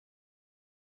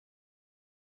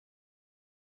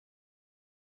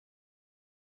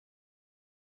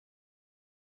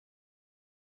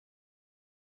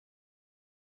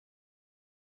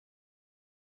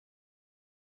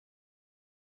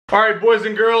Alright, boys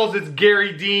and girls, it's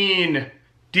Garry Dean,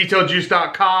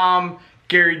 DetailJuice.com,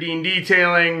 Garry Dean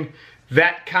Detailing,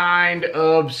 that kind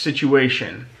of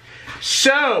situation.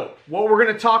 So, what we're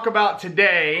going to talk about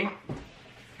today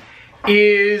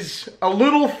is a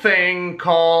little thing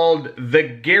called the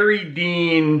Garry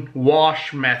Dean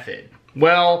wash method.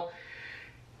 Well,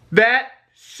 that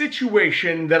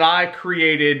situation that I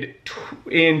created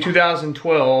in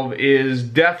 2012 is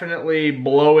definitely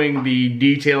blowing the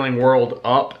detailing world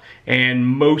up, and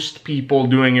most people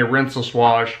doing a rinseless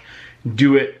wash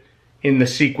do it in the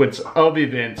sequence of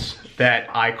events that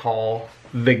I call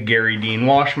the Garry Dean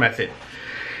wash method.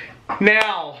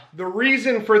 Now, the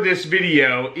reason for this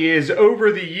video is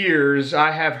over the years I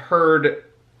have heard,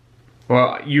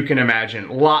 well, you can imagine,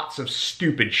 lots of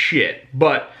stupid shit,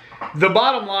 but the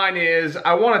bottom line is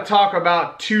I want to talk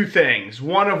about two things,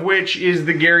 one of which is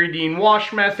the Garry Dean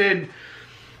wash method,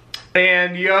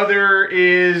 and the other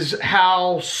is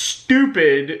how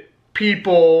stupid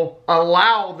people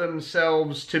allow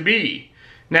themselves to be.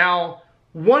 Now,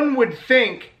 one would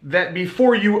think that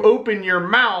before you open your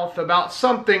mouth about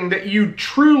something that you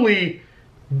truly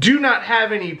do not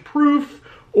have any proof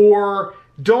or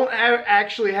don't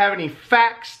actually have any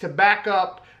facts to back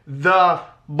up the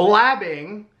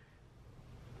blabbing,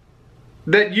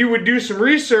 that you would do some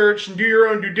research and do your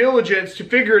own due diligence to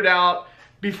figure it out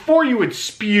before you would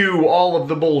spew all of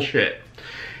the bullshit.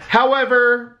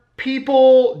 However,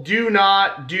 people do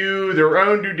not do their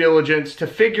own due diligence to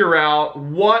figure out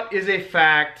what is a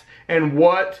fact and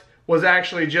what was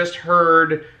actually just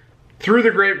heard through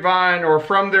the grapevine or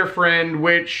from their friend,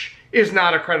 which is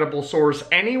not a credible source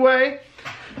anyway.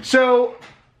 So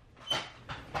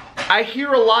I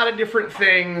hear a lot of different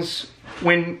things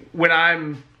when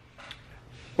I'm,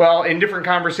 well, in different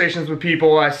conversations with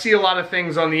people. I see a lot of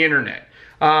things on the internet.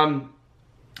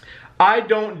 I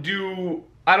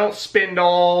don't spend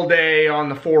all day on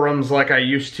the forums like I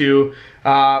used to.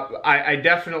 I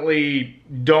definitely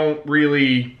don't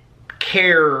really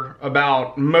care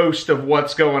about most of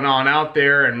what's going on out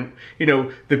there, and you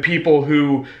know, the people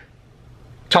who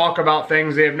talk about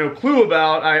things they have no clue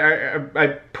about, I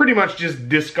pretty much just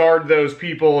discard those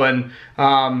people and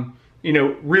you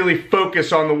know, really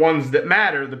focus on the ones that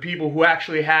matter, the people who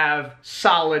actually have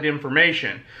solid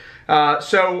information.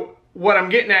 So what I'm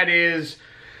getting at is,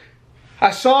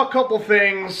 I saw a couple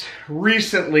things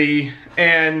recently,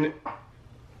 and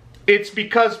it's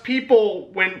because people,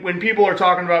 when people are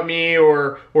talking about me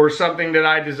or something that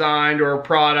I designed or a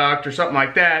product or something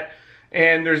like that,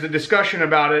 and there's a discussion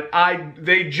about it,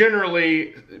 they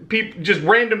generally, just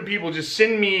random people just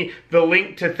send me the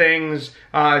link to things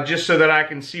just so that I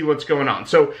can see what's going on.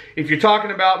 So if you're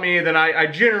talking about me, then I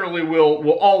generally will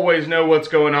always know what's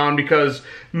going on, because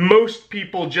most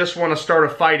people just want to start a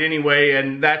fight anyway,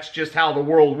 and that's just how the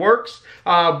world works.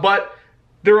 But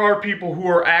there are people who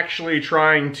are actually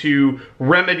trying to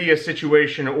remedy a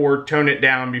situation or tone it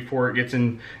down before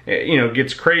it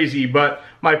gets crazy. But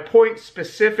my point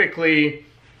specifically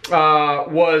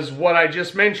was what I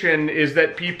just mentioned, is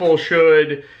that people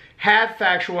should have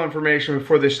factual information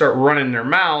before they start running their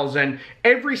mouths. And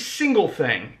every single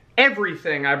thing,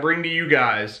 everything I bring to you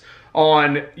guys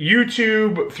on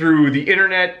YouTube, through the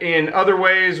internet, in other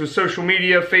ways with social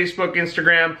media, Facebook,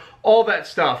 Instagram, all that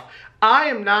stuff, I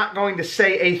am not going to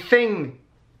say a thing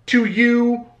to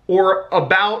you or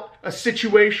about a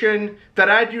situation that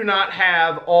I do not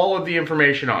have all of the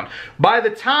information on. By the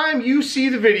time you see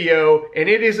the video and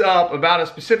it is up about a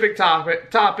specific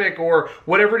topic or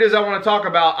whatever it is I want to talk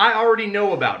about, I already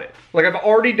know about it. Like, I've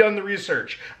already done the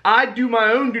research. I do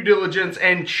my own due diligence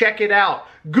and check it out.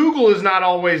 Google is not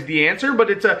always the answer, but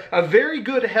it's a very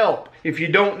good help if you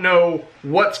don't know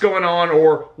what's going on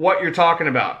or what you're talking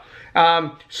about.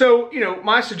 So, you know,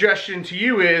 my suggestion to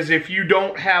you is, if you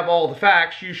don't have all the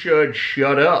facts, you should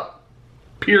shut up,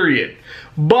 period.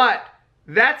 But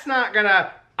that's not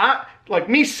gonna, like,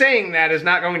 me saying that is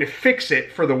not going to fix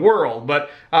it for the world,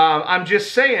 but I'm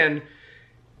just saying,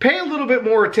 pay a little bit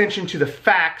more attention to the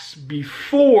facts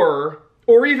before,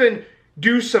 or even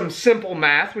do some simple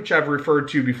math, which I've referred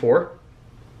to before,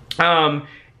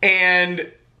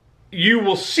 and you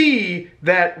will see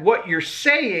that what you're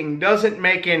saying doesn't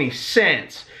make any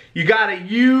sense. You gotta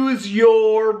use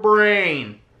your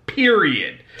brain,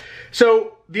 period.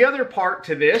 So the other part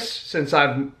to this, since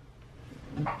I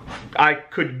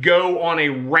could go on a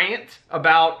rant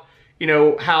about, you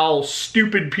know, how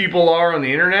stupid people are on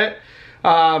the internet,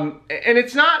 and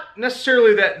it's not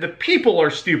necessarily that the people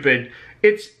are stupid,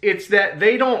 it's that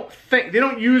they don't think, they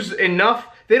don't use enough,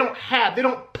 they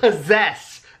don't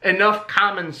possess enough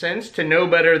common sense to know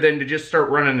better than to just start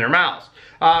running their mouths.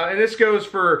 And this goes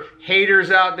for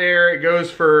haters out there. It goes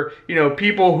for, you know,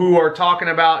 people who are talking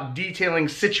about detailing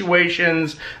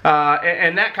situations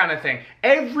and that kind of thing.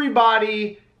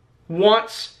 Everybody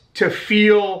wants to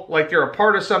feel like they're a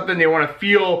part of something. They want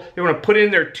to put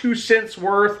in their 2 cents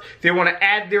worth. They want to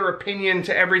add their opinion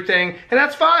to everything. And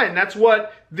that's fine. That's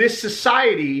what this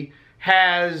society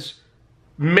has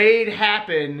made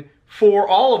happen for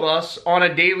all of us on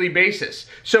a daily basis.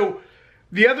 So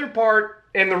the other part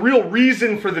and the real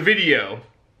reason for the video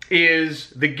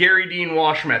is the Garry Dean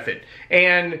wash method.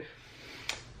 And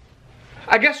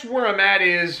I guess where I'm at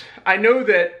is, I know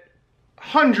that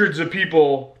hundreds of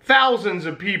people, thousands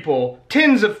of people,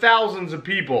 tens of thousands of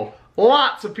people,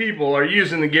 lots of people are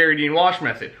using the Garry Dean wash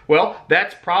method. Well,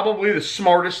 that's probably the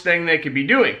smartest thing they could be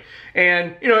doing.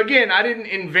 And, you know, again, I didn't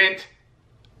invent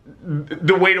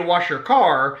the way to wash your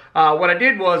car. What I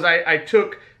did was I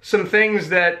took some things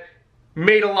that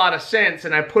made a lot of sense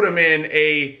and I put them in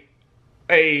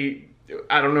I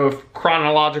don't know if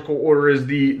chronological order is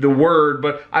the word,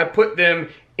 but I put them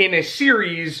in a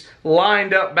series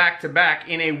lined up back to back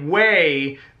in a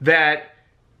way that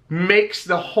makes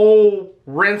the whole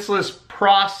rinseless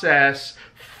process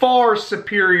far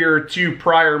superior to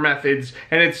prior methods.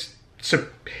 And it's,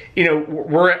 you know,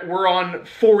 we're on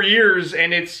 4 years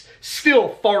and it's still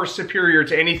far superior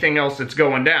to anything else that's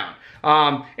going down.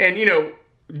 And you know,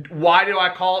 why do I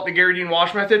call it the Garry Dean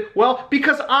wash method? Well,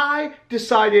 because I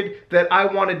decided that I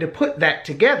wanted to put that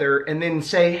together and then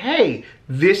say, hey,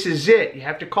 this is it. You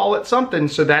have to call it something,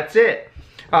 so that's it.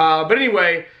 But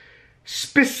anyway,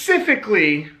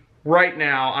 specifically right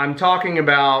now, I'm talking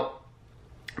about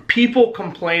people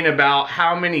complain about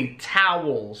how many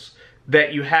towels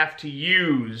that you have to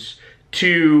use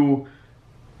to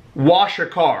wash a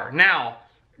car. Now,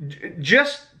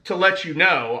 just to let you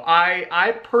know,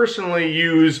 I personally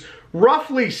use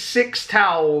roughly 6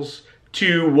 towels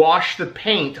to wash the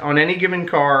paint on any given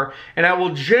car, and I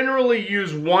will generally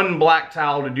use 1 black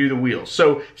towel to do the wheels.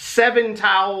 So 7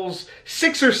 towels,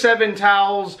 6 or 7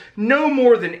 towels, no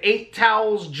more than 8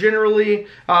 towels generally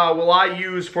will I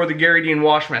use for the Garry Dean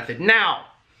wash method. Now,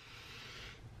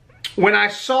 when I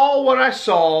saw what I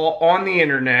saw on the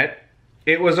internet,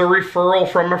 it was a referral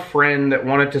from a friend that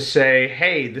wanted to say,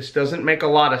 hey, this doesn't make a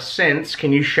lot of sense.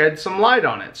 Can you shed some light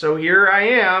on it? So here I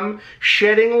am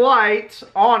shedding light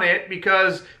on it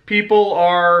because people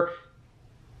are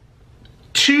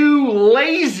too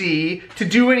lazy to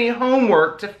do any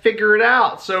homework to figure it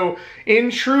out. So in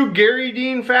true Garry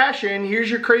Dean fashion, here's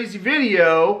your crazy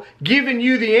video giving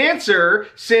you the answer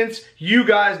since you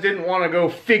guys didn't want to go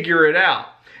figure it out.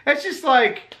 That's just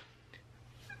like,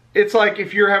 it's like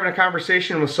if you're having a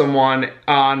conversation with someone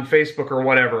on Facebook or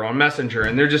whatever, on Messenger,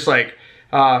 and they're just like,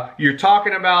 you're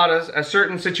talking about a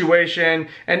certain situation,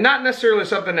 and not necessarily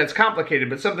something that's complicated,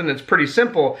 but something that's pretty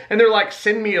simple, and they're like,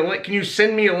 send me a link. Can you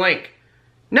send me a link?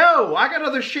 No, I got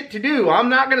other shit to do. I'm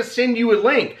not going to send you a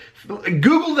link.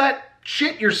 Google that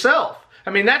shit yourself.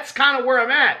 I mean, that's kind of where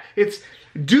I'm at. It's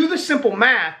do the simple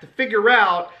math to figure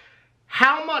out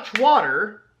how much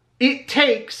water it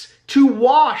takes to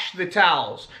wash the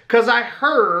towels. Because I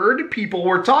heard people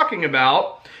were talking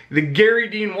about the Garry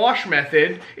Dean wash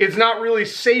method is not really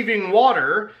saving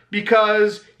water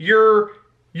because you're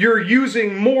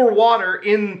using more water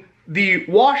in the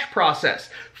wash process.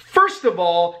 First of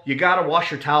all, you gotta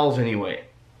wash your towels anyway,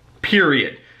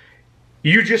 period.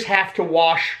 You just have to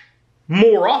wash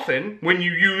more often when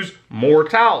you use more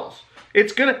towels.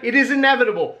 It is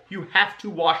inevitable. You have to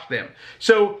wash them.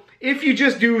 So if you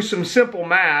just do some simple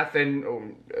math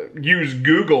and use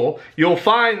Google, you'll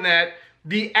find that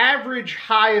the average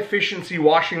high efficiency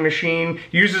washing machine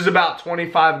uses about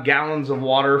 25 gallons of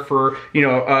water for, you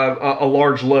know, a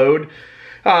large load.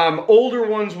 Older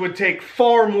ones would take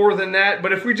far more than that,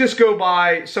 but if we just go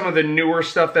by some of the newer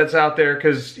stuff that's out there,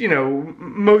 because, you know,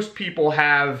 most people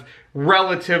have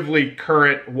relatively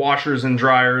current washers and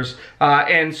dryers,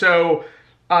 and so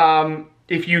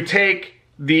if you take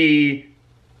the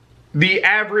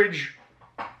average,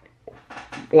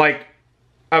 like,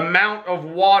 amount of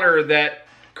water that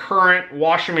current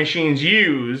washing machines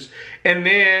use, and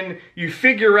then you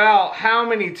figure out how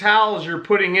many towels you're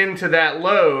putting into that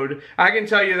load, I can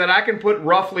tell you that I can put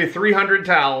roughly 300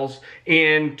 towels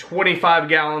in 25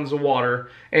 gallons of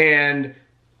water, and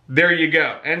there you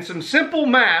go. And some simple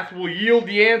math will yield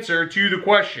the answer to the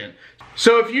question.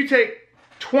 So if you take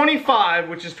 25,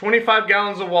 which is 25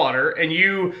 gallons of water, and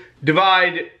you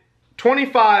divide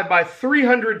 25 by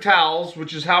 300 towels,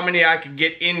 which is how many I could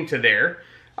get into there,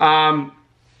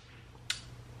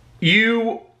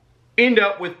 end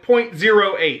up with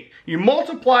 0.08. You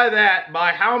multiply that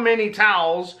by how many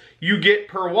towels you get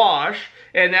per wash,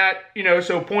 and that, you know,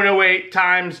 so 0.08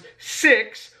 times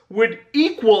 6 would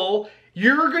equal,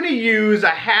 you're going to use a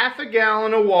half a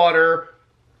gallon of water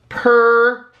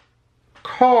per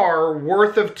car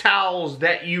worth of towels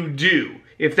that you do,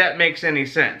 if that makes any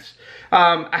sense.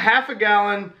 A half a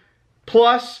gallon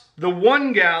plus the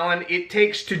 1 gallon it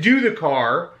takes to do the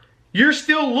car, you're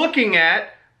still looking at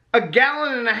a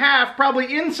gallon and a half,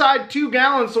 probably inside 2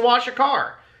 gallons to wash a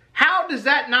car. How does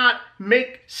that not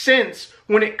make sense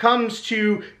when it comes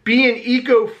to being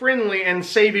eco-friendly and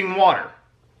saving water?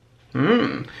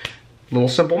 Little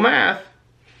simple math.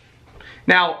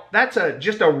 Now, that's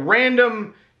just a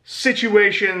random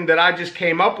situation that I just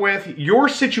came up with. Your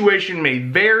situation may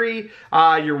vary.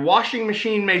 Your washing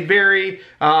machine may vary.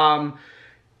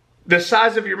 The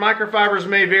size of your microfibers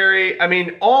may vary. I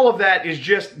mean, all of that is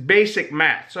just basic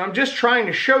math. So I'm just trying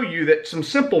to show you that some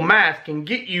simple math can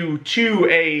get you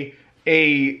to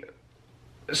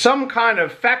some kind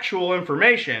of factual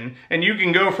information, and you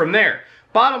can go from there.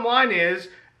 Bottom line is,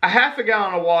 a half a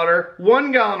gallon of water,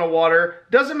 1 gallon of water,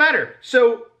 doesn't matter.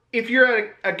 So if you're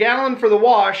at a gallon for the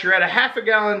wash, you're at a half a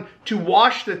gallon to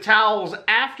wash the towels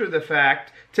after the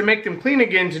fact to make them clean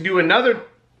again to do another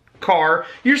car,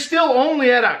 you're still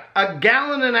only at a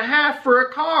gallon and a half for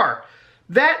a car.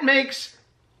 That makes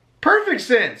perfect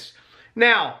sense.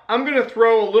 Now, I'm going to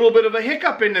throw a little bit of a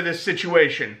hiccup into this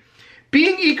situation.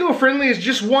 Being eco-friendly is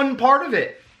just one part of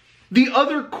it. The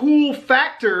other cool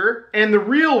factor, and the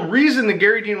real reason the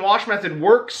Garry Dean wash method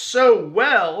works so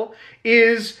well,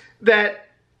 is that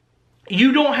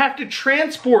you don't have to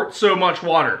transport so much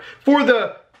water. For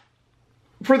the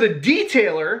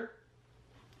detailer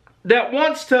that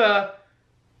wants to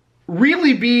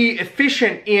really be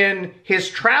efficient in his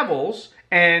travels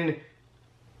and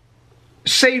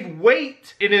save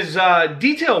weight in his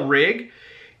detail rig,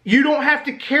 you don't have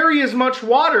to carry as much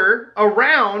water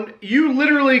around. You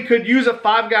literally could use a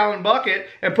 5-gallon bucket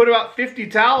and put about 50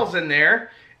 towels in there,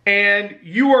 and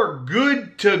you are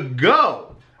good to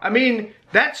go. I mean,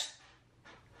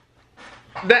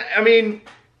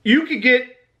 you could get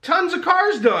tons of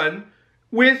cars done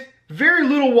with very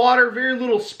little water, very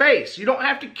little space. You don't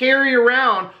have to carry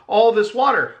around all this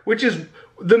water, which is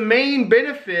the main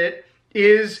benefit,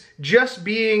 is just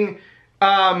being,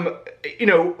 you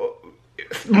know,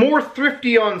 more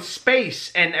thrifty on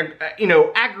space and, you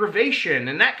know, aggravation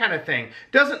and that kind of thing.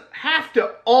 Doesn't have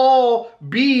to all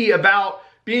be about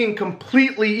being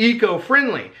completely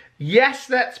eco-friendly. Yes,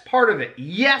 that's part of it.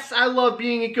 Yes, I love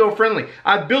being eco-friendly.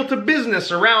 I've built a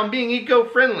business around being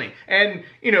eco-friendly and,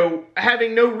 you know,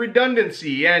 having no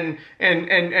redundancy and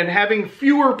having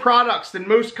fewer products than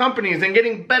most companies and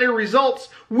getting better results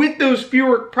with those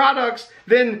fewer products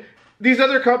than these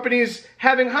other companies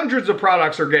having hundreds of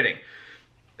products are getting.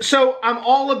 So I'm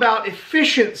all about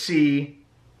efficiency,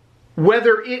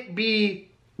 whether it be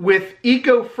with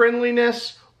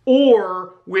eco-friendliness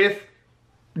or with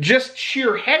just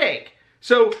sheer headache.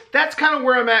 So that's kind of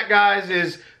where I'm at, guys,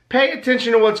 is pay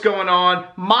attention to what's going on.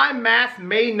 My math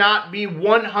may not be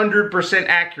 100%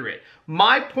 accurate.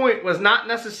 My point was not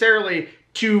necessarily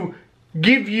to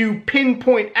give you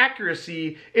pinpoint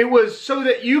accuracy. It was so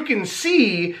that you can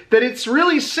see that it's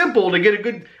really simple to get a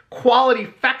good quality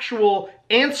factual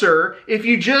answer if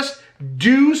you just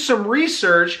do some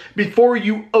research before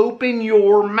you open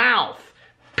your mouth.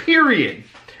 Period.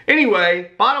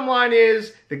 Anyway, bottom line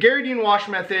is, the Garry Dean wash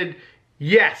method,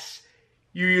 yes,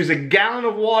 you use a gallon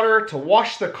of water to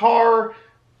wash the car,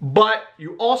 but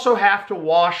you also have to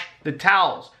wash the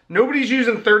towels. Nobody's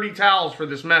using 30 towels for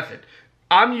this method.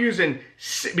 I'm using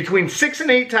between 6 and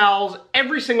 8 towels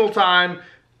every single time.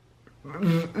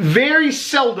 Very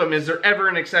seldom is there ever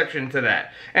an exception to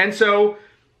that. And so,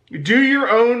 do your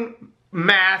own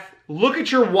math, look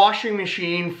at your washing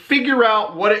machine, figure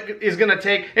out what it is going to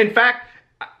take. In fact,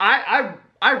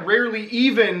 I rarely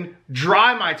even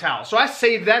dry my towels, so I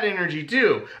save that energy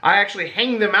too. I actually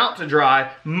hang them out to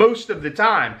dry most of the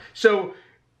time. So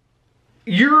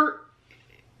you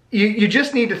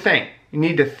just need to think. You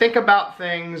need to think about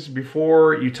things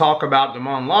before you talk about them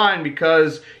online,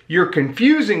 because you're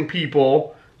confusing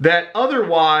people that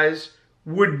otherwise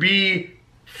would be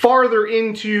farther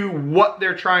into what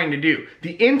they're trying to do.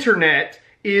 The internet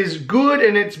is good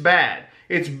and it's bad.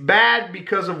 It's bad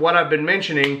because of what I've been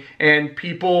mentioning, and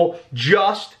people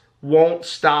just won't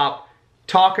stop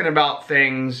talking about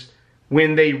things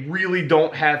when they really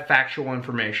don't have factual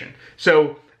information.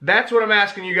 So that's what I'm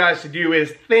asking you guys to do,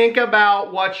 is think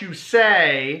about what you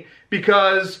say,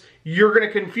 because you're going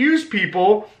to confuse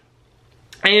people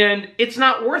And it's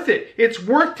not worth it. It's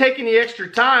worth taking the extra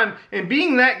time and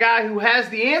being that guy who has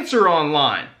the answer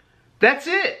online. That's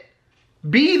it.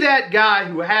 Be that guy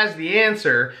who has the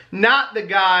answer, not the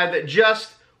guy that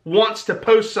just wants to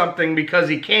post something because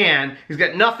he can. He's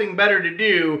got nothing better to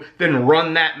do than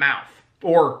run that mouth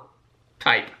or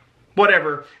type.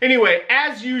 Whatever. Anyway,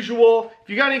 as usual, if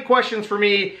you got any questions for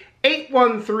me,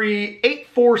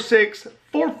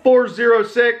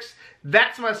 813-846-4406.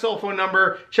 That's my cell phone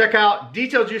number. Check out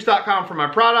detailjuice.com for my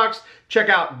products. Check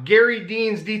out Garry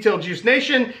Dean's Detail Juice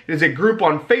Nation. It is a group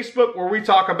on Facebook where we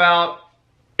talk about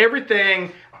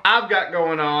everything I've got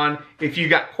going on. If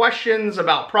you've got questions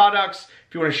about products,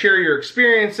 if you want to share your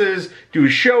experiences, do a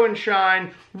show and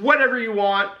shine, whatever you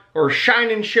want, or shine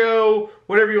and show,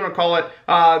 whatever you want to call it.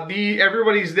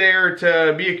 Everybody's there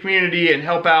to be a community and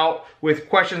help out with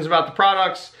questions about the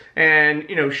products and,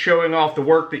 you know, showing off the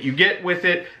work that you get with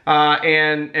it.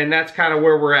 And that's kind of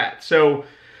where we're at. So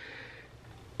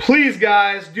please,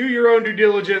 guys, do your own due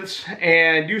diligence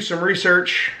and do some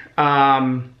research.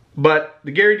 But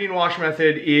the Garry Dean wash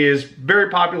method is very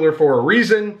popular for a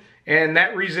reason, and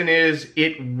that reason is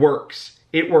it works.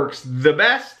 It works the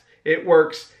best. It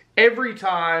works every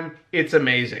time. It's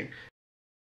amazing.